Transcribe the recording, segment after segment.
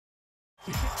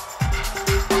In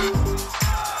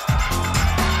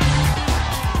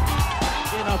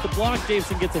off the block,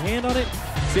 Davison gets a hand on it.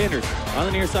 Sanders on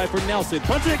the near side for Nelson.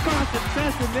 Puts it across the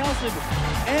chest, and Nelson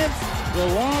ends the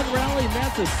long rally. And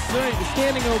that's a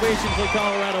standing ovation for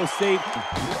Colorado State.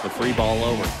 The free ball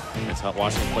over. That's how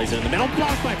Washington plays it in the middle.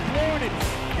 Blocked by Florida.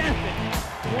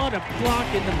 Stephen. What a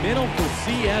block in the middle for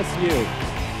CSU.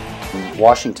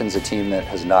 Washington's a team that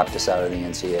has knocked us out of the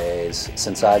NCAAs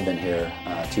since I've been here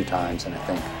 2 times, and I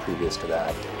think previous to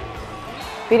that.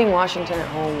 Beating Washington at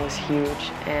home was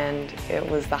huge, and it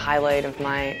was the highlight of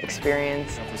my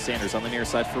experience. Sanders on the near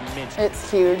side for Minch.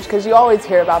 It's huge because you always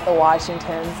hear about the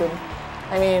Washingtons, and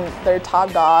I mean, they're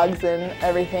top dogs and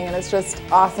everything, and it's just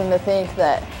awesome to think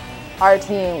that our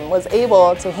team was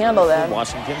able to handle them.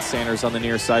 Washington, Sanders on the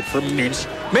near side for Minch.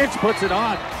 Minch puts it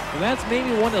on, and that's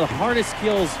maybe one of the hardest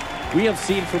skills we have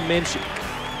seen from Minch.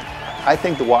 I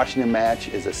think the Washington match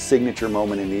is a signature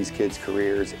moment in these kids'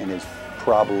 careers and is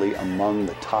probably among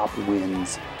the top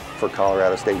wins for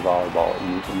Colorado State volleyball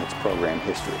in its program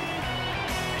history.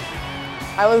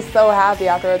 I was so happy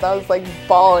afterwards. I was like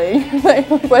bawling.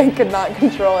 I could not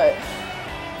control it.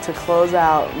 To close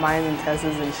out mine and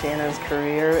Tessa's and Shanna's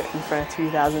career in front of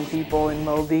 2,000 people in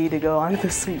Moby, to go on to the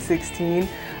Sweet 16,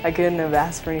 I couldn't have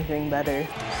asked for anything better.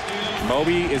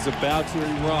 Moby is about to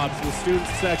erupt. The student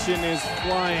section is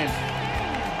flying.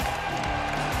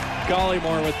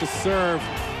 Gollymore with the serve.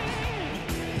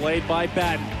 Played by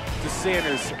Batten to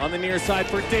Sanders on the near side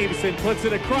for Davison. Puts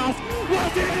it across.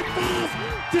 Was it falls?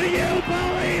 Do you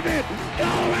believe it?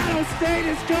 Colorado State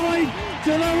is going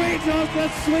to the regionals, the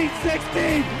Sweet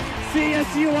 16.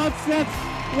 CSU upsets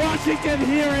Washington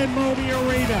here in Moby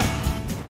Arena.